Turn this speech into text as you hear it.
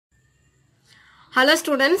Hello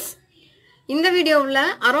students, இந்த வீடியோவில்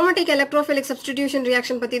aromatic electrophilic substitution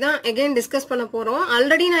reaction பத்தி தான் again discuss பண்ண போறோம்.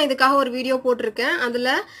 ஆல்ரெடி நான் இதுக்காக ஒரு வீடியோ போட்டிருக்கேன். அதுல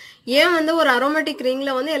ஏன் வந்து ஒரு aromatic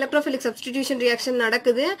ringல வந்து electrophilic substitution reaction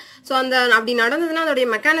நடக்குது, சோ அந்த அப்படி நடந்ததுன்னா அதோட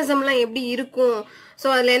மெக்கானிசம்லாம் எப்படி இருக்கும், சோ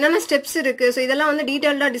அதுல என்னென்ன ஸ்டெப்ஸ் இருக்கு, சோ இதெல்லாம் வந்து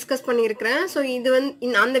டீடைலா டிஸ்கஸ் பண்ணியிருக்கிறேன். சோ இது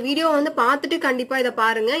வந்து அந்த வீடியோ வந்து பார்த்துட்டு கண்டிப்பா இதை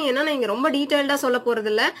பாருங்க. ஏன்னா நான் இங்க ரொம்ப டீடைல்டா சொல்ல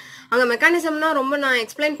போறது இல்ல, அங்க மெக்கானிசம்னா ரொம்ப நான்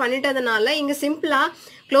எக்ஸ்பிளைன் பண்ணிட்டதுனால இங்க சிம்பிளா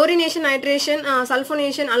Chlorination, nitration,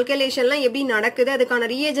 sulphonation, alkylation எல்லாம் எப்படி நடக்குது, அதுக்கான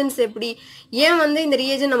reagents எப்படி, ஏன் வந்து இந்த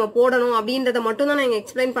reagent நம்ம போடணும் அப்படின்றத மட்டும் தான் நான்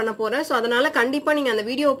எக்ஸ்பிளைன் பண்ண போறேன். சோ அதனால கண்டிப்பா நீங்க அந்த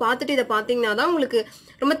வீடியோவை பார்த்துட்டு இதை பாத்தீங்கன்னா தான் உங்களுக்கு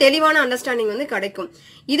ரொம்ப தெளிவான அண்டர்ஸ்டாண்டிங் வந்து கிடைக்கும்.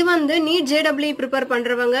 இது வந்து NEET JEE ப்ரிப்பேர்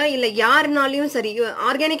பண்றவங்க இல்ல யாருனாலையும் சரி,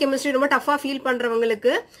 ஆர்கானிக் கெமிஸ்ட்ரி ரொம்ப டஃபா ஃபீல்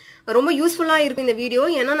பண்றவங்களுக்கு ரொம்ப யூஸ்ஃபுல்லா இருக்கும் இந்த வீடியோ.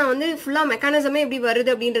 ஏன்னா நான் வந்து ஃபுல்லா மெக்கானிசமே எப்படி வருது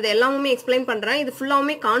அப்படின்றது எல்லாமே எக்ஸ்பிளைன் பண்றேன். இது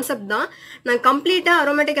ஃபுல்லாவுமே கான்செப்ட் தான். நான் கம்ப்ளீட்டா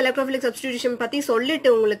aromatic electrophilic substitution பத்தி சொல்லிட்டு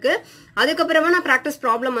உங்களுக்கு அதுக்கப்புறமா நான் பிராக்டிஸ்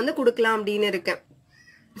ப்ராப்ளம் வந்து கொடுக்கலாம் அப்படின்னு இருக்கேன்.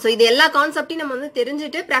 சோ இது எல்லா கான்செப்டையும் நம்ம வந்து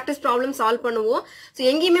தெரிஞ்சுட்டு பிராக்டிஸ் ப்ராப்ளம் சால்வ் பண்ணுவோம். சோ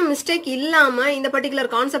எங்கேயுமே மிஸ்டேக் இல்லாம இந்த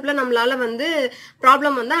பர்டிகுலர் கான்செப்ட்ல நம்மளால வந்து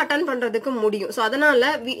ப்ராப்ளம் வந்து அட்டன் பண்றதுக்கு முடியும். சோ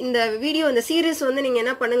அதனால இந்த வீடியோ இந்த சீரீஸ் வந்து நீங்க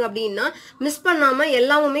என்ன பண்ணுங்க அப்படின்னா மிஸ் பண்ணாம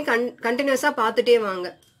எல்லாமே கண்டினியூஸா பார்த்துட்டே வாங்க.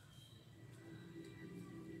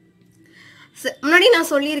 முன்னாடி நான்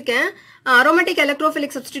சொல்லியிருக்கேன் aromatic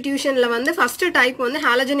electrophilic substitutionல வந்து ஃபர்ஸ்ட் டைப் வந்து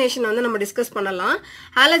halogenation வந்து நம்ம டிஸ்கஸ் பண்ணலாம்.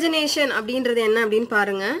 halogenation அப்படின்றது என்ன அப்படின்னு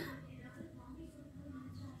பாருங்க.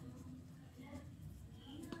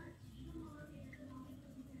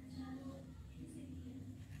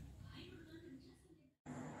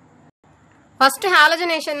 ஃபர்ஸ்ட்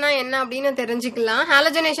halogenationனா என்ன அப்படின்னு தெரிஞ்சுக்கலாம்.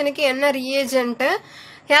 halogenationக்கு என்ன reagent,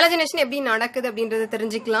 Halogenation எப்படி நடக்குது அப்படின்றத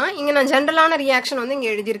தெரிஞ்சுக்கலாம். இங்க நான் ஜெனரலான ரியாக்ஷன் வந்து இங்க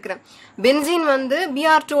எழுதியிருக்கிறேன். பென்சீன் வந்து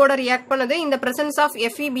Br2 ஓட ரியாக்ட் பண்ணது இந்த பிரசன்ஸ் ஆஃப்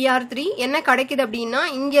FeBr3 என்ன கிடைக்குது அப்படின்னா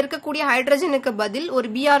இங்க இருக்கக்கூடிய ஹைட்ரஜனுக்கு பதில் ஒரு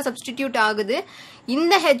Br சப்ஸ்டிடியூட் ஆகுது.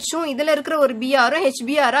 இந்த Hம் இதுல இருக்கிற ஒரு Brம்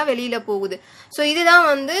HBrஆ வெளியில போகுது. சோ இதுதான்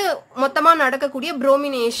வந்து மொத்தமா நடக்கக்கூடிய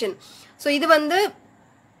புரோமினேஷன். சோ இது வந்து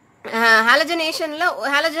ஹாலஜனேஷன்ல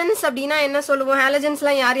ஹாலஜன்ஸ் அப்படின்னா என்ன சொல்லுவோம்,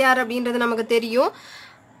 ஹாலஜன்ஸ்லாம் யார் யார் அப்படின்றது நமக்கு தெரியும்.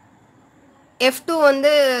 F2 வந்து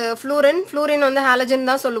ஃப்ளூரின் வந்து ஹாலஜன்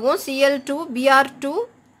தான் சொல்லுவோம். Cl2, Br2,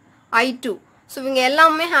 I2. ஸோ இவங்க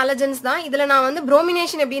எல்லாமே ஹாலஜன்ஸ் தான். இதில் நான் வந்து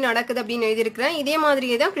புரோமினேஷன் எப்படி நடக்குது அப்படின்னு எழுதியிருக்கிறேன். இதே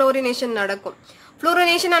மாதிரியே தான் குளோரினேஷன் நடக்கும்.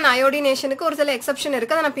 ஃப்ளூரினேஷன் அண்ட் அயோடினேஷனுக்கு ஒரு சில எக்ஸப்ஷன்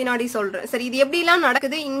இருக்கு, அதை நான் பின்னாடி சொல்றேன். சரி, இது எப்படிலாம்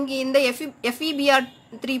நடக்குது, இங்கே இந்த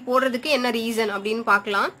FeBr3 போடுறதுக்கு என்ன ரீசன் அப்படின்னு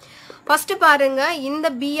பார்க்கலாம். ஃபர்ஸ்ட் பாருங்க, இந்த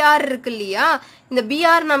Br இருக்கு இல்லையா, இந்த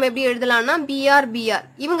Br நம்ம எப்படி எழுதலாம்னா Br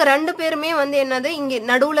இவங்க ரெண்டு பேருமே வந்து என்னது, இங்க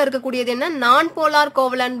நடுவுல இருக்கக்கூடியது என்ன, நான் போலார்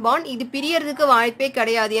கோவலன்ட் பாண்ட். இது பிரியறதுக்கு வாய்ப்பே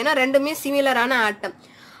கிடையாது, ஏன்னா ரெண்டுமே சிமிலரான ஆட்டம்.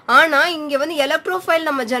 ஆனா இங்க வந்து எலக்ட்ரோஃபைல்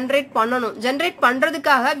நம்ம ஜெனரேட் பண்ணணும். ஜெனரேட்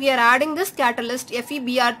பண்றதுக்காக we are adding this catalyst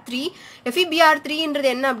FeBr3. FeBr3ன்றது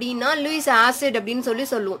என்ன அப்படின்னா லூயிஸ் ஆசிட் அப்படின்னு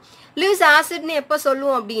சொல்லுவோம். லூயிஸ் ஆசிட்னு எப்ப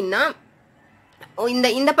சொல்லுவோம் அப்படின்னா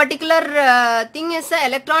இந்த particular thing is a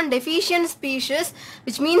electron deficient species,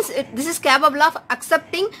 which means this is capable of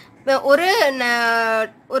accepting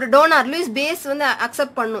ஒரு டோனார் லூயிஸ் பேஸ் வந்து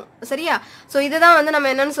அக்செப்ட் பண்ணும். சரியா? சோ இதுதான் வந்து நம்ம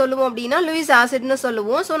என்னன்னு சொல்லுவோம் அப்படின்னா லூயிஸ் ஆசிட்னு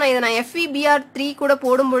சொல்லுவோம். சோ நான் இதை FeBr3 கூட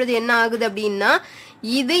போடும் பொழுது என்ன ஆகுது அப்படின்னா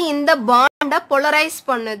இது இந்த பாண்டை போலரைஸ்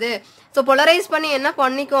பண்ணுது. சோ போலரைஸ் பண்ணி என்ன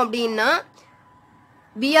பண்ணிக்கும் அப்படின்னா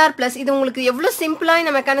Br+. இது உங்களுக்கு எவ்வளவு சிம்பிளா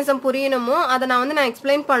இந்த மெக்கானிசம் புரியணுமோ அதை நான்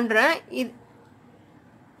எக்ஸ்பிளைன் பண்றேன்.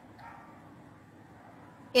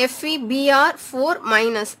 FeBr4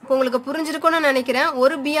 மைனஸ் இப்போ உங்களுக்கு புரிஞ்சிருக்கும்னு நினைக்கிறேன்.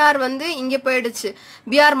 ஒரு Br வந்து இங்க போயிடுச்சு,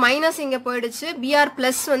 Br மைனஸ் இங்க போயிடுச்சு, Br+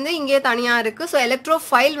 வந்து இங்கே தனியா இருக்கு. ஸோ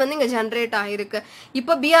எலக்ட்ரோஃபைல் வந்து இங்க ஜென்ரேட் ஆயிருக்கு.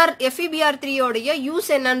 இப்போ FeBr3 ஓடைய யூஸ்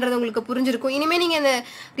என்னன்றது உங்களுக்கு புரிஞ்சிருக்கும். இனிமே நீங்க இந்த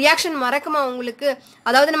ரியாக்ஷன் மறக்குமா உங்களுக்கு,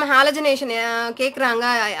 அதாவது நம்ம ஹாலஜனேஷன் கேட்குறாங்க,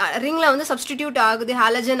 ரிங்ல வந்து சப்ஸ்டிடியூட் ஆகுது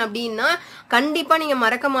ஹாலஜன் அப்படின்னா கண்டிப்பா நீங்க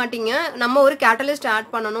மறக்க மாட்டீங்க. நம்ம ஒரு கேட்டலிஸ்ட் ஆட்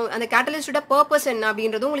பண்ணணும், அந்த கேட்டலிஸ்டோட பர்பஸ் என்ன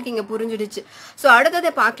அப்படின்றது உங்களுக்கு இங்க புரிஞ்சிடுச்சு. ஸோ அடுத்தது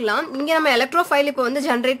பார்க்கலாம். இங்க நம்ம எலக்ட்ரோஃபைல் இப்போ வந்து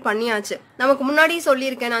ஜெனரேட் பண்ணியாச்சு. நமக்கு முன்னாடி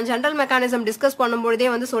சொல்லியிருக்கேன், நான் ஜெனரல் மெக்கானிசம் டிஸ்கஸ் பண்ணும்பொழுதே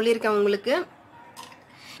வந்து சொல்லியிருக்கேன் உங்களுக்கு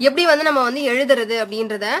எப்படி வந்து நம்ம வந்து எழுதுறது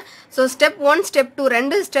அப்படின்றத. ஸோ ஸ்டெப் 1 ஸ்டெப் 2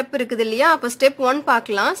 ரெண்டு ஸ்டெப் இருக்குது இல்லையா. அப்போ ஸ்டெப் 1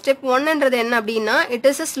 பார்க்கலாம். ஸ்டெப் 1ன்றது என்ன அப்படின்னா it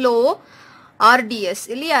is a slow RDS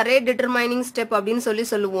இல்லையா, ரேட் டிட்டர்மைனிங் ஸ்டெப் அப்படின்னு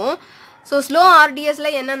சொல்லுவோம். ஸோ ஸ்லோ RDSல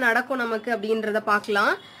என்ன நடக்கும் நமக்கு அப்படின்றத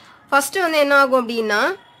பார்க்கலாம். ஃபர்ஸ்ட் வந்து என்ன ஆகும் அப்படின்னா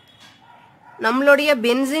நம்மளுடைய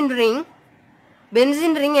பென்சின்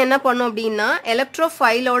ரிங் என்ன பண்ணும் அப்படின்னா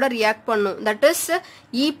எலக்ட்ரோஃபைலோட ரியாக்ட் பண்ணும். தட் இஸ்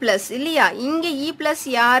E+ இல்லையா. இங்க E+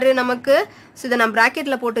 யாரு நமக்கு, இதை நான்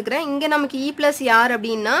பிராக்கெட்ல போட்டுக்கிறேன். இங்க நமக்கு E+ யார்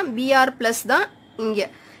அப்படின்னா Br+ தான் இங்க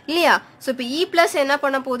இல்லையா? ஸோ இப்போ E பிளஸ் என்ன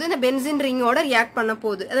பண்ண போகுது, இந்த பென்சின் ரிங்கோட ரியாக்ட் பண்ண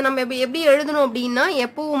போகுது. அதை நம்ம எப்படி எழுதணும் அப்படின்னா,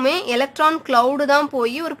 எப்பவுமே எலக்ட்ரான் கிளவுடு தான்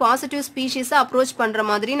போய் ஒரு பாசிட்டிவ் ஸ்பீஷீஸை அப்ரோச் பண்ற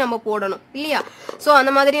மாதிரி நம்ம போடணும் இல்லையா? ஸோ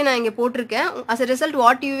அந்த மாதிரி நான் இங்கே போட்டிருக்கேன். As a result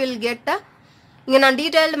what you will get, இங்கே நான்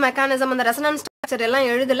டீடைல்டு மெக்கானிசம் அந்த ரெசனன்ஸ் ஸ்ட்ரக்சர் எல்லாம்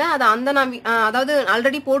எழுதலை, அதை நான் அதாவது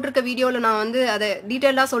ஆல்ரெடி போட்டிருக்க வீடியோவில் நான் வந்து அதை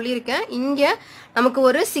டீட்டெயிலாக சொல்லியிருக்கேன். இங்கே நமக்கு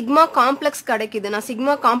ஒரு சிக்மா காம்ப்ளெக்ஸ் கிடைக்குது. நான்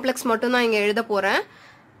சிக்மா காம்ப்ளெக்ஸ் மட்டும் தான் இங்கே எழுத போகிறேன்.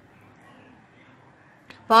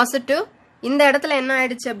 பாசிட்டிவ் இந்த இடத்துல என்ன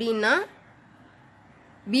ஆயிடுச்சு அப்படின்னா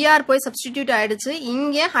Br போய் சப்ஸ்டிடியூட் ஆயிடுச்சு.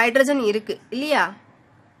 இங்கே ஹைட்ரஜன் இருக்கு இல்லையா?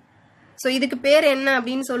 ஸோ இதுக்கு பேர் என்ன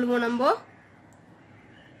அப்படின்னு சொல்லுவோம் நம்ம,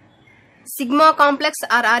 சிக்மா காம்ப்ளெக்ஸ்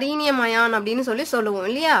ஆர் அரீனியம் அயான் அப்படின்னு சொல்லுவோம்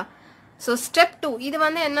இல்லையா? ஸோ ஸ்டெப் 2 இது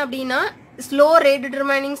வந்து என்ன அப்படின்னா ஸ்லோ ரேட்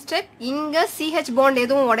டிட்டர்மைனிங் ஸ்டெப். இங்கே CH பாண்ட்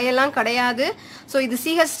எதுவும் உடையெல்லாம் கிடையாது. ஸோ இது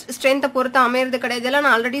CH ஸ்ட்ரென்த்தை பொறுத்து அமையிறது கிடையாது. இதெல்லாம்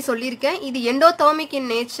நான் ஆல்ரெடி சொல்லியிருக்கேன். இது endothermic in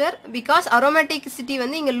nature because aromaticity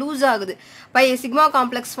வந்து இங்கே லூஸ் ஆகுது பை சிக்மா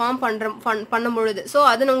காம்ப்ளெக்ஸ் ஃபார்ம் பண்ணும் பொழுது. ஸோ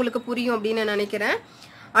அது உங்களுக்கு புரியும் அப்படின்னு நினைக்கிறேன்.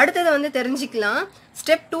 அடுத்தது வந்து தெரிஞ்சுக்கலாம்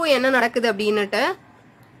ஸ்டெப் 2 என்ன நடக்குது அப்படின்னுட்டு.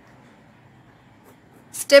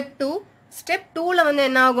 ஸ்டெப் 2ல வந்து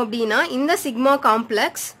என்ன ஆகும் அப்படின்னா இந்த சிக்மா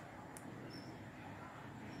காம்ப்ளெக்ஸ்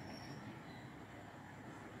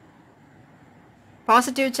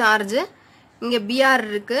பாசிட்டிவ் சார்ஜ், இங்கே Br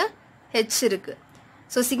இருக்கு, H இருக்கு.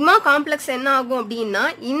 ஸோ சிக்மா காம்ப்ளெக்ஸ் என்ன ஆகும் அப்படின்னா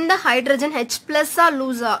இந்த ஹைட்ரஜன் H பிளஸ்ஸா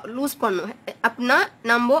லூஸ் பண்ணும். அப்படின்னா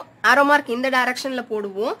நம்ம ஆரோ மார்க் இந்த டைரக்ஷன்ல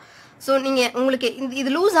போடுவோம். ஸோ நீங்கள் உங்களுக்கு இது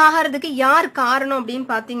லூஸ் ஆகிறதுக்கு யார் காரணம் அப்படின்னு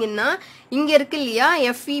பார்த்தீங்கன்னா இங்கே இருக்கு இல்லையா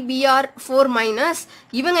FeBr4-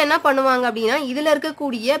 இவங்க என்ன பண்ணுவாங்க அப்படின்னா இதில்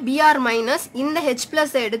இருக்கக்கூடிய Br- இந்த H+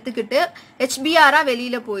 எடுத்துக்கிட்டு HBr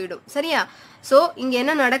வெளியில் போயிடும் சரியா? ஸோ இங்கே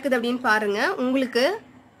என்ன நடக்குது அப்படின்னு பாருங்க. உங்களுக்கு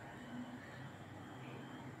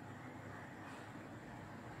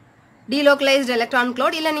டீலோக்கலைஸ்ட் எலக்ட்ரான்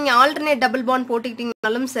கிளவுட் இல்லை நீங்கள் ஆல்டர்னேட் டபுள் பாண்ட்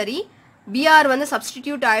போட்டுக்கிட்டீங்கனாலும் சரி, Br வந்து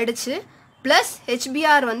சப்ஸ்டிடியூட் ஆயிடுச்சு, பிளஸ்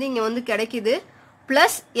HBr வந்து இங்கே வந்து கிடைக்குது,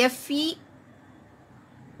 பிளஸ்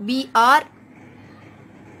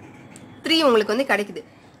FeBr3 உங்களுக்கு வந்து கிடைக்குது.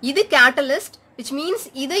 இது கேட்டலிஸ்ட், விச் மீன்ஸ்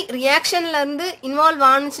இது ரியாக்ஷன்ல இருந்து இன்வால்வ்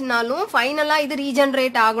ஆனிச்சுனாலும் ஃபைனலா இது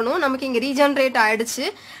ரீஜெனரேட் ஆகணும். நமக்கு இங்க ரீஜெனரேட் ஆயிடுச்சு.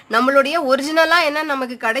 நம்மளுடைய ஒரிஜினலா என்ன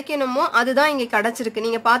நமக்கு கிடைக்கணுமோ அதுதான் இங்க கிடைச்சிருக்கு.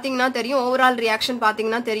 நீங்க பாத்தீங்கன்னா தெரியும், ஓவரால் ரியாக்ஷன்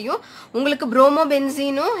பாத்தீங்கன்னா தெரியும், உங்களுக்கு புரோமோ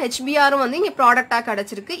பென்சீனும் HBrம் வந்து இங்க ப்ராடக்டா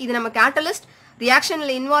கிடைச்சிருக்கு. இது நம்ம கேட்டலிஸ்ட்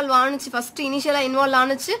ரியாக்ஷன்ல இன்வால்வ் ஆனிச்சு, ஃபர்ஸ்ட் இனிஷியலா இன்வால்வ்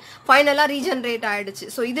ஆனிச்சு, ஃபைனலா ரீஜெனரேட் ஆயிடுச்சு.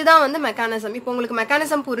 ஸோ இதுதான் வந்து மெக்கானிசம். இப்போ உங்களுக்கு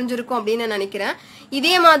மெக்கானிசம் புரிஞ்சிருக்கும் அப்படின்னு நினைக்கிறேன்.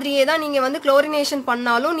 இதே மாதிரியே தான் நீங்க வந்து குளோரினேஷன்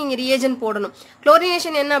பண்ணாலும் நீங்க ரியேஜன் போடணும்.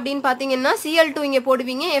 குளோரினேஷன் என்ன அப்படின்னு பாத்தீங்கன்னா Cl2 இங்க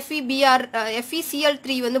போடுவீங்க,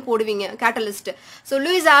 FeCl3 வந்து போடுவீங்க கேட்டலிஸ்ட். ஸோ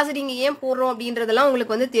லூயிஸ் ஆசிட் இங்க ஏன் போடுறோம் அப்படின்றதெல்லாம்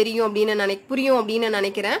உங்களுக்கு வந்து தெரியும் அப்படின்னு புரியும் அப்படின்னு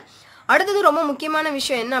நினைக்கிறேன். அடுத்தது ரொம்ப முக்கியமான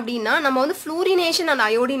விஷயம் என்ன அப்படின்னா நம்ம வந்து ஃப்ளூரினேஷன் அண்ட்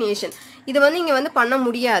அயோடினேஷன் இது வந்து இங்க வந்து பண்ண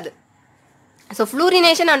முடியாது. ஸோ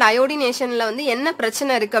ஃப்ளூரினேஷன் அண்ட் அயோடினேஷனில் வந்து என்ன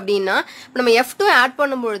பிரச்சனை இருக்குது அப்படின்னா நம்ம F2 ஆட்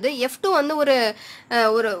பண்ணும்பொழுது F2 வந்து ஒரு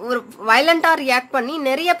வயலண்டாக ரியாக்ட் பண்ணி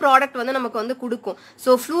நிறைய ப்ராடக்ட் வந்து நமக்கு வந்து கொடுக்கும்.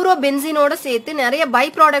 ஸோ ஃப்ளூரோ பென்சினோட சேர்த்து நிறைய பை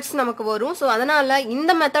ப்ராடக்ட்ஸ் நமக்கு வரும். ஸோ அதனால்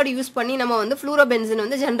இந்த மெத்தட் யூஸ் பண்ணி நம்ம வந்து ஃப்ளூரோ பென்சின்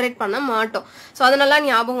வந்து ஜென்ரேட் பண்ண மாட்டோம். ஸோ அதனால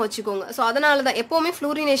ஞாபகம் வச்சுக்கோங்க. ஸோ அதனால தான் எப்போவுமே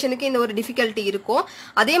ஃப்ளூரினேஷனுக்கு இந்த ஒரு டிஃபிகல்ட்டி இருக்கும்.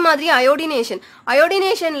 அதே மாதிரி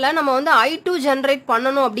அயோடினேஷனில் நம்ம வந்து I2 ஜென்ரேட்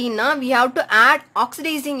பண்ணணும் அப்படின்னா we have to add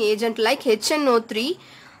oxidizing agent like HNO3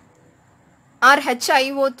 or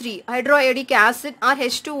HiO3 hydroiodic acid or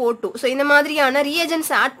H2O2. So இந்த மாதிரியான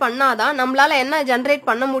ரீஏஜென்ட்ஸ் ஆட் பண்ணாதான் நம்மளால என்ன ஜென்ரேட்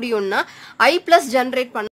பண்ண முடியும்னா I+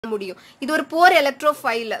 ஜென்ரேட் பண்ண முடியும். இது ஒரு போர்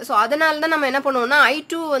எலக்ட்ரோஃபைல். ஸோ அதனால தான் நம்ம என்ன பண்ணுவோம்னா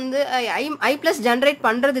I2 வந்து I+ ஜென்ரேட்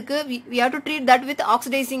பண்றதுக்கு we have to treat that with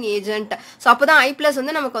oxidizing agent. So அப்போதான் I+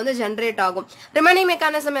 வந்து நமக்கு வந்து ஜென்ரேட் ஆகும். ரிமைனிங்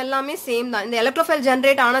மெக்கானிசம் எல்லாமே சேம் தான். இந்த எலக்ட்ரோஃபைல்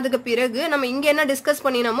ஜென்ரேட் ஆனதுக்கு பிறகு நம்ம இங்க என்ன டிஸ்கஸ்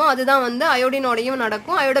பண்ணினோமோ அதுதான் வந்து அயோடினோடையும்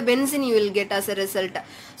நடக்கும். அயோட benzene you will get as a result.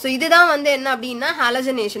 So இதுதான் வந்து என்ன அப்படின்னா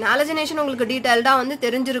ஹாலஜனேஷன் உங்களுக்கு டீடைல்டா வந்து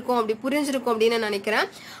தெரிஞ்சிருக்கும், அப்படி புரிஞ்சிருக்கும் அப்படின்னு நினைக்கிறேன்.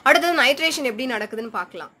 அடுத்தது நைட்ரேஷன் எப்படி நடக்குதுன்னு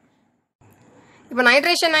பார்க்கலாம். இப்போ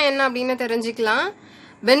நைட்ரேஷனா என்ன அப்படின்னு தெரிஞ்சுக்கலாம்.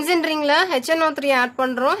 பென்சின் ரிங்ல HNO3 ஆட்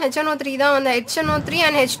பண்றோம். HNO3 தான் வந்து HNO3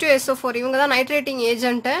 and H2SO4 இவங்க தான் நைட்ரேட்டிங்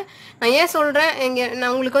ஏஜென்ட். நான் ஏன் சொல்றேன்,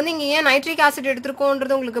 நான் உங்களுக்கு வந்து இங்க ஏன் நைட்ரிக் ஆசிட்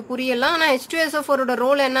எடுத்திருக்கோன்றது உங்களுக்கு புரியலாம். ஆனால் H2SO4ஓட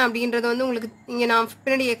ரோல் என்ன அப்படின்றது வந்து உங்களுக்கு இங்க நான்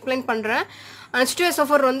பின்னாடி எக்ஸ்பிளைன் பண்றேன்.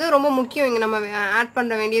 H2SO4 வந்து ரொம்ப முக்கியம். இங்க நம்ம ஆட்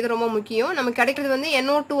பண்ண வேண்டியது ரொம்ப முக்கியம். நமக்கு கிடைக்கிறது வந்து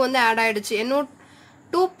NO2 வந்து ஆட் ஆயிடுச்சு. NO2+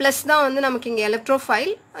 தான் வந்து நமக்கு இங்கே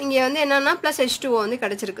எலக்ட்ரோஃபைல், இங்கே வந்து என்னன்னா ப்ளஸ் H2O வந்து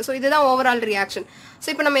கிடைச்சிருக்கு. ஸோ இதுதான் ஓவரால் ரியாக்ஷன். ஸோ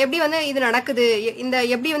இப்போ நம்ம எப்படி வந்து இது நடக்குது, இந்த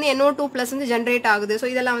எப்படி வந்து NO2+ வந்து ஜென்ரேட் ஆகுது, ஸோ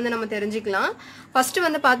இதெல்லாம் வந்து நம்ம தெரிஞ்சுக்கலாம். ஃபர்ஸ்ட்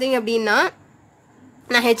வந்து பார்த்தீங்க அப்படின்னா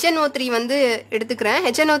நான் HNO3 வந்து எடுத்துக்கிறேன்.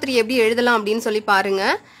 HNO3 எப்படி எழுதலாம் அப்படின்னு சொல்லி பாருங்க.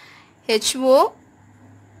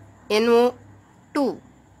 HONO2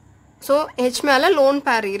 ஸோ ஹெச் மேலே லோன்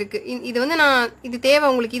பேர் இருக்குது. இது வந்து இது தேவை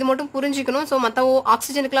உங்களுக்கு, இது மட்டும் புரிஞ்சுக்கணும். ஸோ மற்ற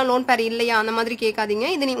ஆக்சிஜனுக்குலாம் லோன் பேர் இல்லையா அந்த மாதிரி கேட்காதீங்க.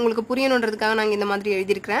 இது உங்களுக்கு புரியணுன்றதுக்காக நாங்கள் இந்த மாதிரி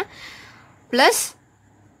எழுதியிருக்கிறேன். ப்ளஸ்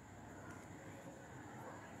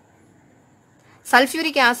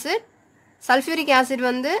சல்ஃபியூரிக் ஆசிட்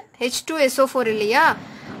வந்து H2SO4 இல்லையா,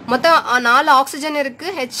 மொத்தம் 4 ஆக்சிஜன்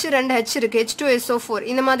இருக்குது, H2H இருக்குது, H2SO4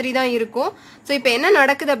 இந்த மாதிரி தான் இருக்கும். ஸோ இப்போ என்ன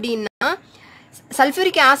நடக்குது அப்படின்னா,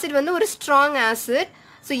 சல்ஃபியூரிக் ஆசிட் வந்து ஒரு ஸ்ட்ராங் ஆசிட்.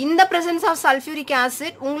 ஸோ இந்த ப்ரெசன்ஸ் ஆஃப் சல்ஃபியூரிக்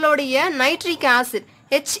ஆசிட் உங்களுடைய நைட்ரிக் ஆசிட்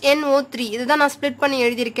HNO3 இதுதான் நான் ஸ்ப்ளிட் பண்ணி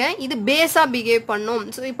எழுதியிருக்கேன், இது பேஸாக பிஹேவ் பண்ணும்.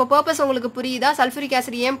 ஸோ இப்போ பர்பஸ் உங்களுக்கு புரியுதா, சல்ஃபியூரிக்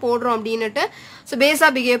ஆசிட் ஏன் போடுறோம் அப்படின்னுட்டு. ஸோ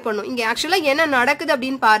பேஸாக பிஹேவ் பண்ணும். இங்கே ஆக்சுவலாக என்ன நடக்குது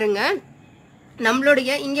அப்படின்னு பாருங்கள்.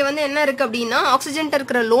 நம்மளுடைய இங்கே வந்து என்ன இருக்குது அப்படின்னா, ஆக்சிஜன்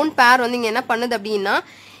இருக்கிற லோன் பேர் வந்து இங்கே என்ன பண்ணுது அப்படின்னா,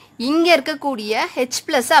 இங்கே இருக்கக்கூடிய H+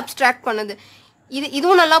 அப்ஸ்ட்ராக்ட் பண்ணுது.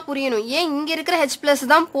 இதுவும் நல்லா புரியணும். ஏன் இங்கே இருக்கிற H+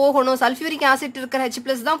 தான் போகணும், சல்ஃபியூரிக் ஆசிட் இருக்கிற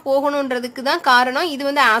H+ தான் போகணுன்றதுக்கு தான் காரணம். இது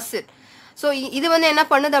வந்து ஆசிட். ஸோ இது வந்து என்ன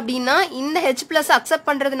பண்ணுது அப்படின்னா, இந்த H+ அக்செப்ட்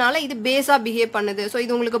பண்ணுறதுனால இது பேஸாக பிஹேவ் பண்ணுது. ஸோ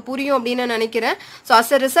இது உங்களுக்கு புரியும் அப்படின்னு நினைக்கிறேன். ஸோ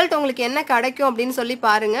அஸ் எ ரிசல்ட் உங்களுக்கு என்ன கிடைக்கும் அப்படின்னு சொல்லி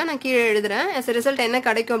பாருங்கள். நான் கீழே எழுதுறேன். அஸ் எ ரிசல்ட் என்ன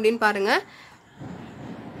கிடைக்கும் அப்படின்னு பாருங்கள்.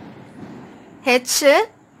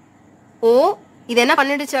 HO இது என்ன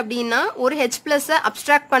பண்ணிடுச்சு அப்படின்னா, ஒரு H+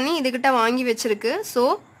 அப்ஸ்ட்ராக்ட் பண்ணி இதுகிட்ட வாங்கி வச்சிருக்கு. ஸோ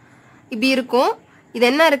இப்படி இருக்கும். இது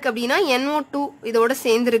என்ன இருக்குது அப்படின்னா, NO2 இதோட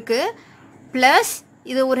சேர்ந்துருக்கு. ப்ளஸ்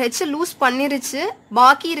இது ஒரு H லூஸ் பண்ணிருச்சு.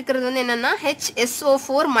 பாக்கி இருக்கிறது வந்து என்னென்னா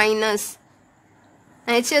HSO4-.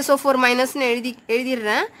 நான் HSO4-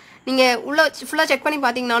 எழுதிடுறேன். நீங்கள் உள்ள ஃபுல்லாக செக் பண்ணி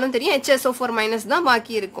பார்த்தீங்கன்னாலும் தெரியும், HSO4- தான்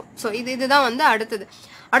பாக்கி இருக்கும். ஸோ இதுதான் வந்து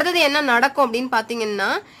அடுத்தது என்ன நடக்கும் அப்படின்னு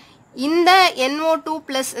பார்த்தீங்கன்னா, இந்த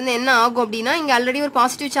NO2+ என்ன ஆகும் அப்படின்னா, இங்கே ஆல்ரெடி ஒரு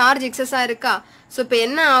பாசிட்டிவ் சார்ஜ் எக்ஸஸாக இருக்கா. ஸோ இப்போ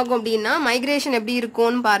என்ன ஆகும் அப்படின்னா, மைக்ரேஷன் எப்படி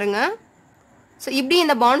இருக்கும்னு பாருங்கள். ஸோ இப்படி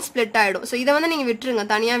இந்த பாண்ட் ஸ்ப்ளிட் ஆகிடும். ஸோ இதை வந்து நீங்கள் விட்டுருங்க,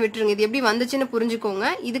 தனியாக விட்டுருங்க. இது எப்படி வந்துச்சுன்னு புரிஞ்சுக்கோங்க.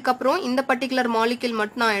 இதுக்கப்புறம் இந்த பர்டிகுலர் மாலிக்யூல்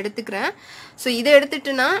மட்டும் நான் எடுத்துக்கிறேன். ஸோ இதை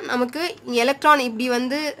எடுத்துட்டுனா நமக்கு எலக்ட்ரான் இப்படி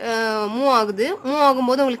வந்து மூவ் ஆகுது. மூவ்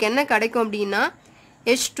ஆகும்போது உங்களுக்கு என்ன கிடைக்கும் அப்படின்னா,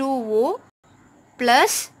 H2O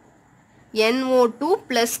 +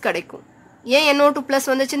 NO2+ கிடைக்கும். ஏன் NO2+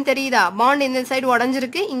 வந்துச்சுன்னு தெரியுதா, பாண்ட் இந்த சைடு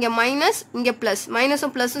உடஞ்சிருக்கு, இங்கே மைனஸ், இங்கே ப்ளஸ்,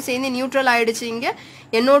 மைனஸும் ப்ளஸும் சேர்ந்து நியூட்ரல் ஆகிடுச்சு. இங்கே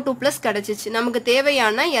NO2+ கிடச்சிச்சு. நமக்கு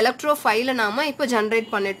தேவையான எலக்ட்ரோஃபைலை நாம் இப்போ ஜென்ரேட்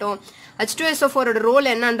பண்ணிட்டோம். H2SO4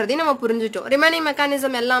 ரோல் என்னன்றதையும் நம்ம புரிஞ்சுட்டோம். ரிமைனிங்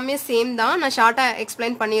மெக்கானிசம் எல்லாமே சேம் தான். நான் ஷார்ட்டாக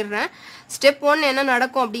எக்ஸ்பிளைன் பண்ணிடுறேன். ஸ்டெப் 1 என்ன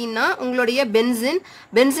நடக்கும் அப்படின்னா, உங்களுடைய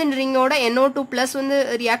பென்சின் ரிங்கோட NO2+ வந்து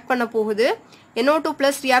ரியாக்ட் பண்ண போகுது.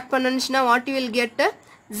 NO2+ ரியாக்ட் பண்ணுச்சுன்னா what you will get,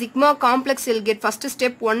 sigma complex will get first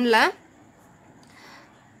step 1ல.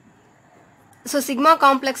 So sigma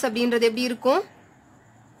complex அப்படின்றது எப்படி இருக்கும்,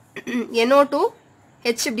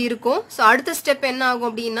 NO2H இப்படி இருக்கும். ஸோ அடுத்த ஸ்டெப் என்ன ஆகும்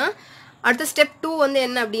அப்படின்னா, அடுத்த ஸ்டெப் 2 வந்து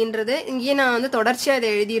என்ன அப்படின்றது இங்கேயே நான் வந்து தொடர்ச்சியாக இதை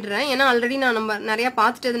எழுதிடுறேன். ஏன்னா ஆல்ரெடி நம்ம நிறையா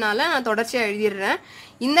பார்த்துட்டதுனால நான் தொடர்ச்சியாக எழுதிடுறேன்.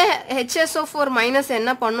 இந்த HSO4-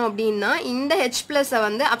 என்ன பண்ணும் அப்படின்னா, இந்த H+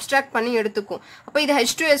 வந்து அப்ஸ்ட்ராக்ட் பண்ணி எடுத்துக்கும். அப்போ இது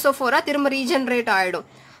H2SO4 திரும்ப ரீஜென்ரேட் ஆகிடும்.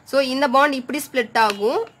 ஸோ இந்த பாண்ட் இப்படி ஸ்ப்ளிட்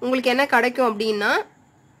ஆகும். உங்களுக்கு என்ன கிடைக்கும் அப்படின்னா,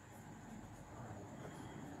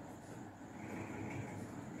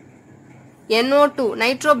 NO2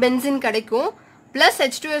 நைட்ரோபென்சின் கிடைக்கும். ப்ளஸ்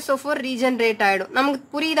H2SO4 ரீஜென்ரேட் ஆகிடும். நமக்கு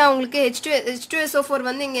புரியுதா உங்களுக்கு, H2SO4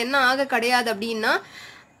 வந்து இங்கே என்ன ஆக கிடையாது அப்படின்னா,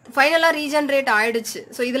 ஃபைனலாக ரீஜென்ரேட் ஆகிடுச்சு.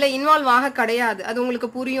 ஸோ இதில் இன்வால்வ் ஆக கிடையாது. அது உங்களுக்கு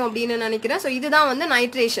புரியும் அப்படின்னு நினைக்கிறேன். ஸோ இதுதான் வந்து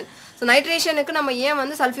நைட்ரேஷன். ஸோ நைட்ரேஷனுக்கு நம்ம ஏன்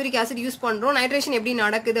வந்து சல்ஃபியூரிக் ஆசிட் யூஸ் பண்ணுறோம், நைட்ரேஷன் எப்படி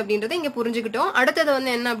நடக்குது அப்படின்றத இங்கே புரிஞ்சுக்கிட்டோம். அடுத்தது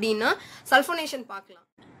வந்து என்ன அப்படின்னா, சல்ஃபோனேஷன் பார்க்கலாம்.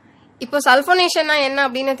 இப்போ சல்ஃபோனேஷன்னா என்ன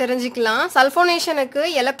அப்படின்னு தெரிஞ்சுக்கலாம். சல்ஃபோனேஷனுக்கு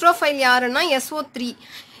எலக்ட்ரோஃபைல் யாருன்னா SO3.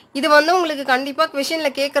 இது வந்து உங்களுக்கு கண்டிப்பாக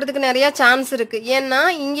கொஷினில் கேட்கறதுக்கு நிறையா சான்ஸ் இருக்குது. ஏன்னா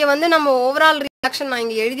இங்கே வந்து நம்ம ஓவரால் ரியாக்ஷன் நான்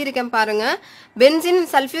இங்கே எழுதியிருக்கேன் பாருங்கள். பென்சின்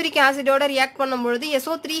சல்ஃபியூரிக் ஆசிடோட ரியாக்ட் பண்ணும்பொழுது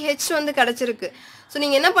SO3H வந்து கிடச்சிருக்கு. ஸோ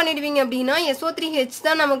நீங்கள் என்ன பண்ணிடுவீங்க அப்படின்னா, SO3H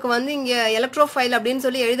தான் நமக்கு வந்து இங்கே எலக்ட்ரோஃபைல் அப்படின்னு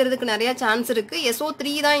சொல்லி எழுதுறதுக்கு நிறையா சான்ஸ் இருக்குது.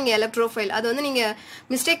 SO3 தான் இங்கே எலக்ட்ரோஃபைல். அது வந்து நீங்கள்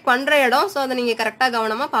மிஸ்டேக் பண்ணுற இடம். ஸோ அதை நீங்கள் கரெக்டாக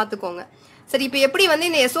கவனமாக பார்த்துக்கோங்க. சரி, இப்போ எப்படி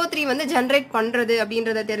வந்து இந்த SO3 வந்து ஜென்ரேட் பண்ணுறது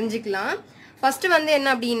அப்படின்றத தெரிஞ்சுக்கலாம். ஃபஸ்ட்டு வந்து என்ன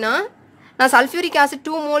அப்படின்னா, நான் சல்ஃபியூரிக் ஆசிட்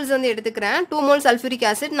 2 மோல்ஸ் வந்து எடுத்துக்கிறேன். 2 மோல் சல்ஃபியூரிக்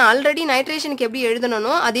ஆசிட் நான் ஆல்ரெடி நைட்ரேஷனுக்கு எப்படி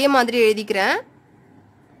எழுதணும் அதே மாதிரி எழுதிக்கிறேன்.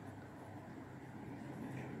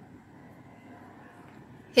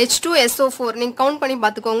 H2SO4 நீங்கள் கவுண்ட் பண்ணி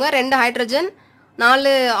பார்த்துக்கோங்க. 2 ஹைட்ரஜன்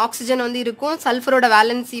 4 ஆக்சிஜன் வந்து இருக்கும். சல்ஃபரோட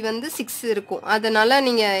வேலன்சி வந்து 6 இருக்கும். அதனால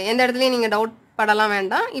நீங்கள் எந்த இடத்துலையும் நீங்கள் டவுட் படலாம்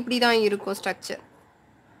வேண்டாம். இப்படி தான் இருக்கும் ஸ்ட்ரக்சர்.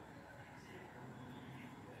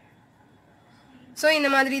 ஸோ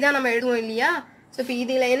இந்த மாதிரி தான் நம்ம எழுதுவோம் இல்லையா. ஸோ இப்போ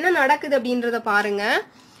இதில் என்ன நடக்குது அப்படின்றத பாருங்க.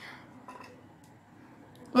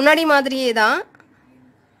 முன்னாடி மாதிரியே தான்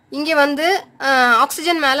இங்கே வந்து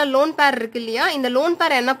ஆக்சிஜன் மேலே லோன் பேர் இருக்கு இல்லையா. இந்த லோன்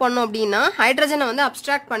பேர் என்ன பண்ணும் அப்படின்னா, ஹைட்ரஜனை வந்து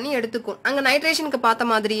அப்ஸ்ட்ராக்ட் பண்ணி எடுத்துக்கும். அங்கே நைட்ரேஷனுக்கு பார்த்த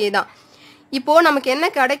மாதிரியே தான். இப்போ நமக்கு என்ன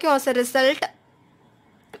கிடைக்கும் as a result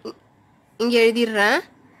இங்க எழுதிடுறேன்.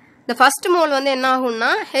 the first mole வந்து என்ன ஆகும்னா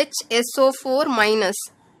HSO4 minus.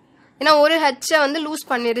 ஏன்னா ஒரு H வந்து லூஸ்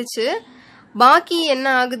பண்ணிருச்சு. பாக்கி என்ன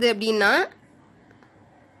ஆகுது அப்படின்னா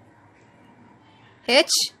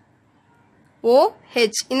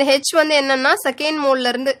HOH. இந்த H வந்து என்னன்னா செகண்ட்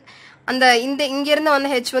மோல்ல இருந்து அந்த இங்க இருந்து வந்த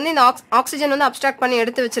H வந்து இந்த ஆக்சிஜன் வந்து அப்ஸ்ட்ராக்ட் பண்ணி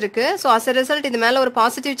எடுத்து வச்சிருக்கு. ஸோ as a result இது மேல ஒரு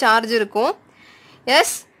பாசிட்டிவ் சார்ஜ் இருக்கும்.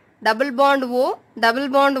 S double bond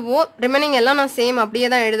O remaining எல்லாம் நான் சேம் அப்படியே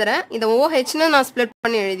தான் எழுதுறேன். இந்த OHன்னு நான் ஸ்ப்ளிட்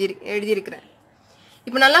பண்ணி எழுதியிருக்கிறேன்.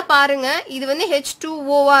 இப்போ நல்லா பாருங்க, இது வந்து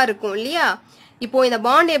H2Oவா இருக்கும் இல்லையா? இப்போ இந்த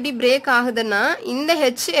பாண்ட் எப்படி பிரேக் ஆகுதுன்னா இந்த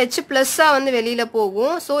H பிளஸ்ஸா வந்து வெளியில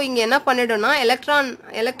போகும். ஸோ இங்க என்ன பண்ணிடும்னா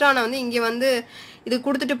எலக்ட்ரானை வந்து இங்க வந்து இது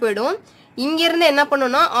கொடுத்துட்டு போயிடும். இங்க இருந்து என்ன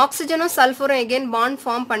பண்ணும்னா ஆக்சிஜனும் சல்ஃபரும் எகெயின் பாண்ட்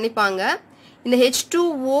ஃபார்ம் பண்ணிப்பாங்க. இந்த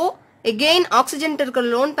H2O எகெயின் ஆக்சிஜன் இருக்கிற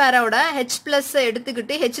லோன் பேரோட H பிளஸ்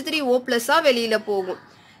எடுத்துக்கிட்டு H3O+ஆ வெளியில போகும்.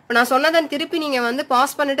 இப்போ நான் சொன்னதை திருப்பி நீங்க வந்து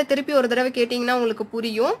பாஸ் பண்ணிட்டு திருப்பி ஒரு தடவை கேட்டீங்கன்னா உங்களுக்கு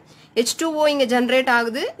புரியும். H2O இங்க ஜெனரேட்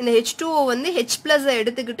ஆகுது. இந்த H2O வந்து H பிளஸ்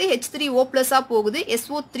எடுத்துக்கிட்டு H3O+ஆ போகுது.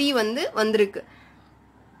 SO3 வந்து வந்திருக்கு.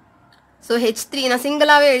 ஸோ H3 நான்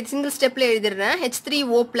சிங்கிள் ஸ்டெப்ல எழுதிடுறேன்.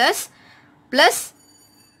 H3O+ பிளஸ்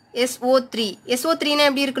SO3னா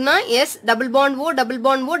எப்படி இருக்குன்னா S டபுள் பாண்ட்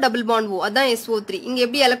O அதான் SO3. இங்க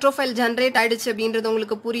எப்படி எலக்ட்ரோஃபைல் ஜெனரேட் ஆயிடுச்சு அப்படின்றது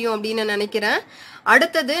உங்களுக்கு புரியும் அப்படின்னு நினைக்கிறேன்.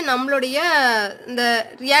 அடுத்தது நம்மளுடைய இந்த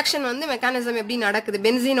ரியாக்ஷன் வந்து மெக்கானிசம் எப்படி நடக்குது,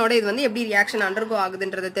 பென்சீனோட இது வந்து எப்படி ரியாக்ஷன் அண்டர்கோ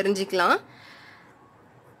ஆகுதுன்றதை தெரிஞ்சுக்கலாம்.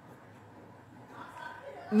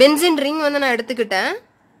 பென்சின் ரிங் வந்து நான் எடுத்துக்கிட்டேன்.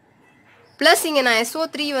 பிளஸ் இங்க நான்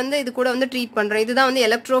SO3 வந்து இது கூட வந்து ட்ரீட் பண்றேன். இதுதான் வந்து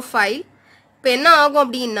எலக்ட்ரோஃபைல். இப்போ என்ன ஆகும்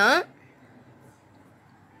அப்படின்னா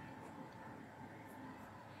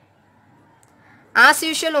as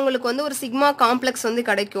usual உங்களுக்கு வந்து ஒரு சிக்மா காம்ப்ளெக்ஸ் வந்து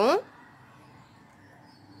கிடைக்கும்.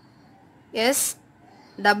 S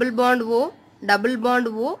double bond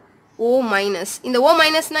O O minus. இந்த O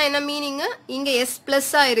மைனஸ்னா என்ன மீனிங்? இங்க S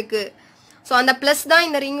பிளஸ்ஸா இருக்கு. ஸோ அந்த பிளஸ் தான்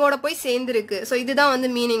இந்த ரிங்கோட போய் சேர்ந்துருக்கு. ஸோ இதுதான் வந்து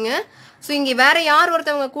மீனிங். ஸோ இங்க வேற யார்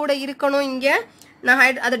ஒருத்தவங்க கூட இருக்கணும்? இங்க நான்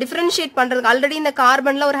அதை டிஃபரன்ஷியேட் பண்றதுக்கு ஆல்ரெடி இந்த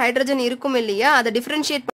கார்பன்ல ஒரு ஹைட்ரஜன் இருக்கும் இல்லையா? அதை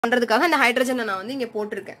டிஃபரன்ஷியேட் பண்றதுக்காக இந்த ஹைட்ரஜனை நான் வந்து இங்க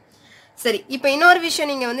போட்டிருக்கேன். சரி, இப்போ இன்னொரு விஷயம்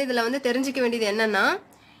நீங்க வந்து இதுல வந்து தெரிஞ்சுக்க வேண்டியது என்னன்னா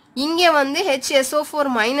இங்க வந்து HSO4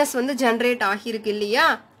 மைனஸ் வந்து ஜெனரேட் ஆகிருக்கு இல்லையா?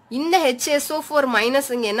 இந்த HSO4 மைனஸ்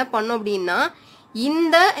இங்க என்ன பண்ணும் அப்படின்னா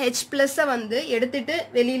இந்த H பிளஸ் வந்து எடுத்துட்டு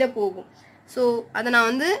வெளியில போகும். ஸோ அதை நான்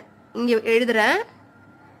வந்து இங்க எழுதுறேன்.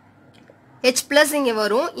 H பிளஸ் இங்க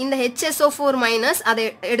வரும். இந்த HSO4 மைனஸ் அதை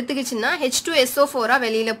எடுத்துக்கிச்சுன்னா H2SO4ஆ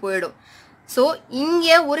வெளியில போயிடும். ஸோ இங்க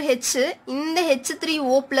ஒரு H இந்த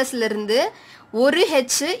H3O+ல இருந்து ஒரு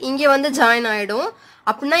H இங்க வந்து ஜாயின் ஆயிடும்.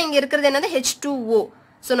 அப்படின்னா இங்க இருக்கிறது என்னது H2O.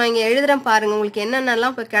 ஸோ நான் இங்க எழுதுறேன் பாருங்க, உங்களுக்கு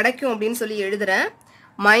என்னென்னலாம் இப்போ கிடைக்கும் அப்படின்னு சொல்லி எழுதுறேன்.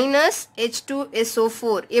 Minus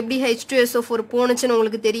H2SO4. எப்படி H2SO4 போனுச்சுன்னு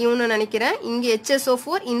உங்களுக்கு தெரியும்னு நினைக்கிறேன். இங்க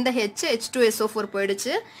HSO4 இந்த H2SO4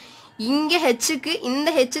 போயிடுச்சு. இங்க Hக்கு இந்த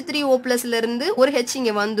H3O+ல இருந்து ஒரு H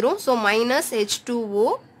இங்க வந்துரும். So minus H2O.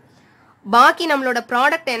 பாக்கி நம்மளோட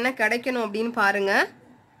ப்ராடக்ட் என்ன கிடைக்கணும் அப்படின்னு பாருங்க.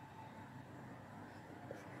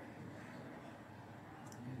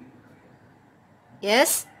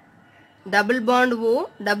 S double bond O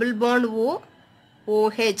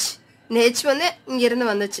OH. இந்த H வந்து இங்க இருந்து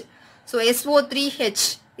வந்துச்சு. So SO3H.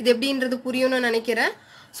 இது எப்படின்றது புரியும்னு நினைக்கிறேன்.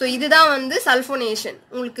 ஸோ இதுதான் வந்து சல்ஃபோனேஷன்.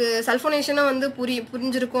 உங்களுக்கு சல்ஃபோனேஷனும் வந்து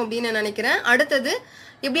புரிஞ்சிருக்கும் அப்படின்னு நினைக்கிறேன். அடுத்தது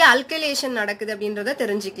எப்படி அல்கைலேஷன் நடக்குது அப்படின்றத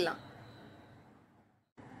தெரிஞ்சுக்கலாம்.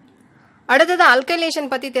 அடுத்தது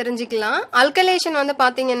அல்கைலேஷன் பத்தி தெரிஞ்சுக்கலாம். அல்கைலேஷன் வந்து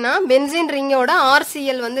பாத்தீங்கன்னா பென்சின் ரிங்கோட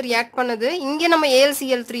RCl வந்து ரியாக்ட் பண்ணுது. இங்க நம்ம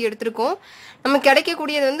AlCl3 எடுத்திருக்கோம். நமக்கு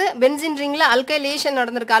கிடைக்கக்கூடியது வந்து பென்சின் ரிங்ல அல்கைலேஷன்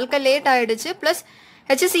நடந்திருக்கு. அல்கைலேட் ஆயிடுச்சு. பிளஸ்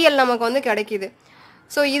HCl நமக்கு வந்து கிடைக்குது.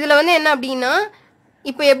 ஸோ இதுல வந்து என்ன அப்படின்னா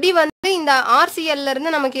இப்போ எப்படி வந்து இந்த RClல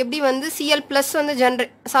இருந்து நமக்கு எப்படி வந்து Cl பிளஸ் வந்து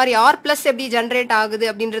R பிளஸ் எப்படி ஜெனரேட் ஆகுது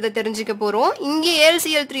அப்படின்றத தெரிஞ்சுக்க போறோம். இங்கே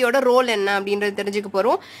AlCl3யோட ரோல் என்ன அப்படின்றத தெரிஞ்சுக்க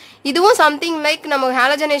போறோம். இதுவும் சம்திங் லைக் நம்ம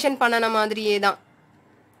ஹாலஜனேஷன் பண்ணன மாதிரியே தான்.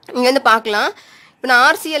 இங்க வந்து பார்க்கலாம். இப்போ நான்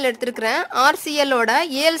RCl எடுத்திருக்கிறேன். RClோட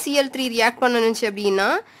AlCl3 ரியாக்ட் பண்ணனுச்சு அப்படின்னா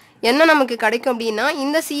என்ன நமக்கு கிடைக்கும் அப்படின்னா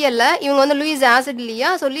இந்த Cl இவங்க வந்து லூயிஸ் ஆசிட் இல்லையா?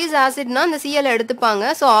 ஸோ லூயிஸ் ஆசிட்னா இந்த Cl எடுத்துப்பாங்க.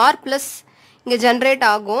 ஸோ R பிளஸ் இங்க ஜெனரேட்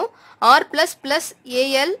ஆகும். R plus plus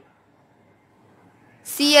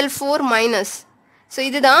AlCl4 minus. So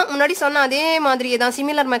இதுதான் முன்னாடி சொன்ன அதே மாதிரியே தான்,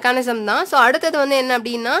 சிமிலர் மெக்கானிசம் தான். ஸோ அடுத்தது வந்து என்ன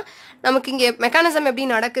அப்படின்னா நமக்கு இங்கே மெக்கானிசம் எப்படி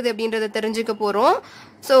நடக்குது அப்படின்றத தெரிஞ்சுக்க போகிறோம்.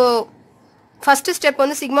 ஸோ ஃபர்ஸ்ட் ஸ்டெப்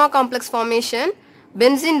வந்து sigma complex formation.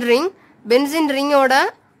 Benzene ரிங்கோட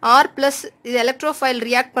R plus இது எலக்ட்ரோஃபைல்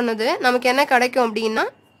ரியாக்ட் பண்ணுது. நமக்கு என்ன கிடைக்கும் அப்படின்னா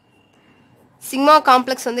சிக்மா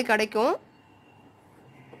காம்ப்ளெக்ஸ் வந்து கிடைக்கும்.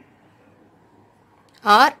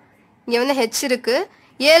 R இங்கே வந்து H இருக்கு.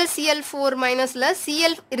 AlCl4 மைனஸ்ல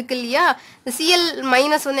Cl இருக்கு இல்லையா, இந்த Cl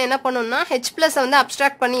மைனஸ் வந்து என்ன பண்ணும்னா H பிளஸ் வந்து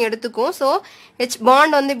அப்ட்ராக்ட் பண்ணி எடுத்துக்கும். ஸோ H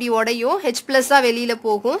பாண்ட் வந்து இப்படி உடையும், H பிளஸ்ஸா வெளியில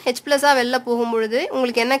போகும். H பிளஸ்ஸா வெளில போகும்பொழுது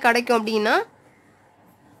உங்களுக்கு என்ன கிடைக்கும் அப்படின்னா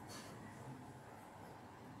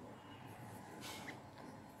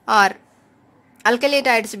R அல்கைலேட்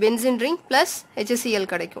ஆயிடுச்சு, பென்சின் ரிங் பிளஸ் HCl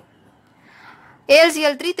கிடைக்கும்.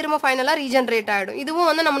 AlCl3 திரும்ப ஃபைனலாக ரீஜென்ரேட் ஆகிடும். இதுவும்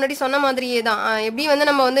வந்து நம்ம முன்னாடி சொன்ன மாதிரியே தான், எப்படி வந்து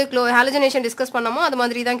நம்ம வந்து ஹாலஜனேஷன் டிஸ்கஸ் பண்ணோமோ அது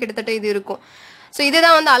மாதிரி தான் கிட்டத்தட்ட இது இருக்கும். ஸோ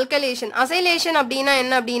இதுதான் வந்து அல்கைலேஷன். அசைலேஷன் அப்படின்னா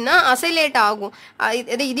என்ன அப்படின்னா அசைலேட் ஆகும்.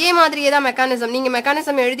 இதே மாதிரியே தான் மெக்கானிசம். நீங்கள்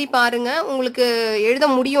மெக்கானிசம் எழுதி பாருங்க, உங்களுக்கு எழுத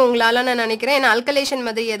முடியும் உங்களால நான் நினைக்கிறேன். ஏன்னா அல்கைலேஷன்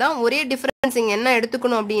மாதிரியே தான். ஒரே டிஃப்ரென்ஸ் இங்கே என்ன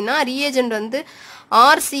எடுத்துக்கணும் அப்படின்னா ரியேஜென்ட் வந்து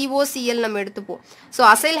RCOCl நம்ம எடுத்துப்போம். ஸோ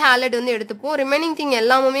அசைல் ஹாலைடு வந்து எடுத்துப்போம். ரிமைனிங் திங்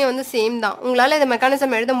எல்லாமே வந்து சேம் தான். உங்களால் இந்த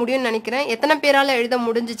மெக்கானிசம் எழுத முடியும்னு நினைக்கிறேன். எத்தனை பேரால் எழுத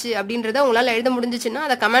முடிஞ்சிச்சு அப்படின்றத உங்களால் எழுத முடிஞ்சிச்சுன்னா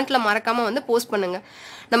அதை கமெண்ட்ல மறக்காம வந்து போஸ்ட் பண்ணுங்க.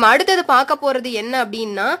 நம்ம அடுத்தது பார்க்க போறது என்ன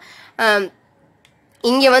அப்படின்னா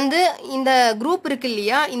இங்க வந்து இந்த குரூப் இருக்கு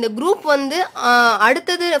இல்லையா, இந்த குரூப் வந்து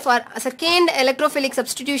அடுத்தது செகண்ட் எலக்ட்ரோஃபிலிக்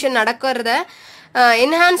சப்ஸ்டிடியூஷன் நடக்கிறத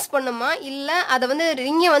என்ஹான்ஸ் பண்ணுமா இல்லை அதை வந்து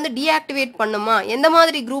ரிங்கை வந்து டீஆக்டிவேட் பண்ணுமா, எந்த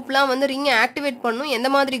மாதிரி குரூப்லாம் வந்து ரிங்கை ஆக்டிவேட் பண்ணும், எந்த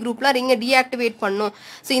மாதிரி குரூப்லாம் ரிங்கை டீஆக்டிவேட் பண்ணும்.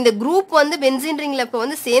 ஸோ இந்த குரூப் வந்து பென்சின் ரிங்கில் இப்போ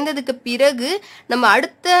வந்து சேர்ந்ததுக்கு பிறகு நம்ம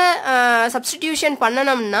அடுத்த சப்ஸ்டிடியூஷன்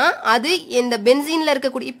பண்ணணும்னா அது இந்த பென்சின்ல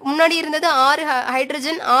இருக்கக்கூடிய முன்னாடி இருந்தது 6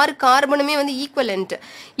 ஹைட்ரஜன் 6 கார்பனுமே வந்து ஈக்குவலண்ட்.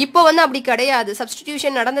 இப்போ வந்து அப்படி கிடையாது,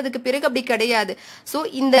 சப்ஸ்டிடியூஷன் நடந்ததுக்கு பிறகு அப்படி கிடையாது. ஸோ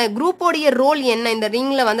இந்த குரூப்போடைய ரோல் என்ன, இந்த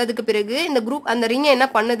ரிங்ல வந்ததுக்கு பிறகு இந்த குரூப் அந்த ரிங்கை என்ன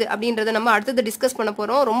பண்ணுது அப்படின்றத நம்ம அடுத்தது டிஸ்கஸ் பண்ண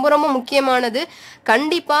போறோம். ரொம்ப ரொம்ப முக்கியமானது.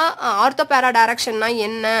 கண்டிப்பா ஆர்த்தோ பேரா டைரக்ஷன்னா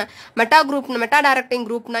என்ன, மெட்டா டைரக்டிங்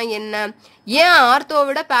குரூப்னா என்ன, ஏன் ஆர்த்தோவை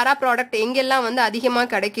விட பேரா ப்ராடக்ட் எங்கெல்லாம் வந்து அதிகமாக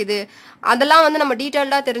கிடைக்குது, அதெல்லாம் வந்து நம்ம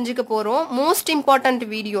டீட்டெயில்டாக தெரிஞ்சுக்க போகிறோம். மோஸ்ட் இம்பார்ட்டன்ட்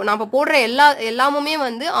வீடியோ நான் இப்போ போடுற எல்லாமுமே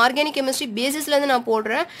வந்து ஆர்கானிக் கெமிஸ்ட்ரி பேசிஸ்லேருந்து நான்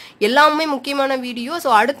போடுறேன். எல்லாமே முக்கியமான வீடியோ. ஸோ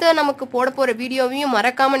அடுத்த நமக்கு போட போகிற வீடியோவையும்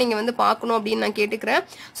மறக்காமல் நீங்கள் வந்து பார்க்கணும் அப்படின்னு நான் கேட்டுக்கிறேன்.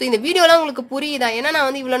 ஸோ இந்த வீடியோலாம் உங்களுக்கு புரியுதா? ஏன்னா நான்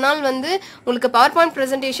வந்து இவ்வளோ நாள் வந்து உங்களுக்கு பவர் பாயிண்ட்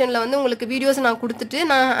ப்ரெசன்டேஷனில் வந்து உங்களுக்கு வீடியோஸ் நான் கொடுத்துட்டு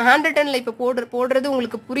நான் ஹேண்ட் ரிட்டனில் இப்போ போடுறது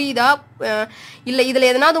உங்களுக்கு புரியுதா, இல்லை இதில்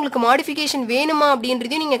எதனாவது உங்களுக்கு மாடிஃபிகேஷன் வேணுமா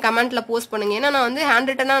அப்படின்றதையும் நீங்கள் கமெண்ட்டில் போஸ்ட் பண்ணுங்க. ஏன்னா நான் வந்து ஹேண்ட்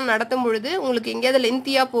ரிட்டனாக நடத்தும் பொழுது உங்களுக்கு எங்கேயாவது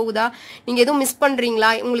லென்த்தியாக போகுதா, நீங்கள் எதுவும் மிஸ் பண்ணுறீங்களா,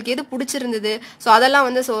 உங்களுக்கு எது பிடிச்சிருந்தது, ஸோ அதெல்லாம்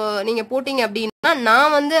வந்து நீங்கள் போட்டிங்க அப்படின்னா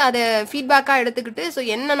நான் வந்து அதை ஃபீட்பேக்காக எடுத்துக்கிட்டு ஸோ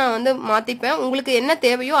என்ன நான் வந்து மாற்றிப்பேன், உங்களுக்கு என்ன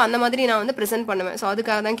தேவையோ அந்த மாதிரி நான் வந்து ப்ரெசென்ட் பண்ணுவேன். ஸோ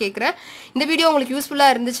அதுக்காக தான் கேட்குறேன். இந்த வீடியோ உங்களுக்கு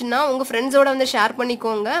யூஸ்ஃபுல்லாக இருந்துச்சுன்னா உங்கள் ஃப்ரெண்ட்ஸோட வந்து ஷேர்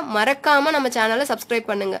பண்ணிக்கோங்க. மறக்காமல் நம்ம சேனலை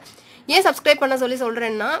சப்ஸ்கிரைப் பண்ணுங்கள். ஏன் சப்ஸ்கிரைப் பண்ண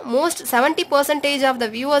சொல்கிறேன்னா மோஸ்ட் 70% ஆஃப் த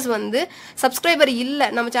வியூவர்ஸ் வந்து சப்ஸ்கிரைபர் இல்லை,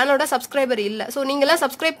 நம்ம சேனலோட சப்ஸ்கிரைபர் இல்லை. ஸோ நீங்களாம்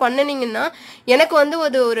சப்ஸ்கிரைப் பண்ணினீங்கன்னா எனக்கு வந்து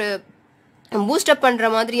ஒரு பூஸ்டப் பண்ணுற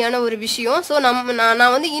மாதிரியான ஒரு விஷயம். ஸோ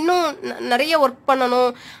நான் வந்து இன்னும் நிறைய ஒர்க்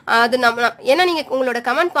பண்ணணும். அது ஏன்னா நீங்கள் உங்களோட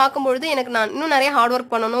கமெண்ட் பார்க்கும்பொழுது எனக்கு நான் இன்னும் நிறைய ஹார்ட்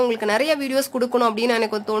ஒர்க் பண்ணணும், உங்களுக்கு நிறைய வீடியோஸ் கொடுக்கணும் அப்படின்னு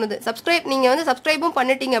எனக்கு தோணுது. நீங்கள் வந்து சப்ஸ்கிரைபும்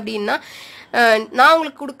பண்ணிட்டீங்க அப்படின்னா நான்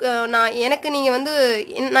உங்களுக்கு எனக்கு நீங்கள் வந்து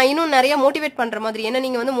நான் இன்னும் நிறைய மோட்டிவேட் பண்ணுற மாதிரி, ஏன்னா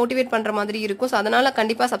நீங்கள் வந்து மோட்டிவேட் பண்ணுற மாதிரி இருக்கும். ஸோ அதனால்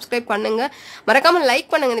கண்டிப்பாக சப்ஸ்கிரைப் பண்ணுங்கள். மறக்காமல் லைக்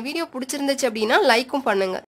பண்ணுங்கள். இந்த வீடியோ பிடிச்சிருந்துச்சு அப்படின்னா லைக்கும் பண்ணுங்கள்.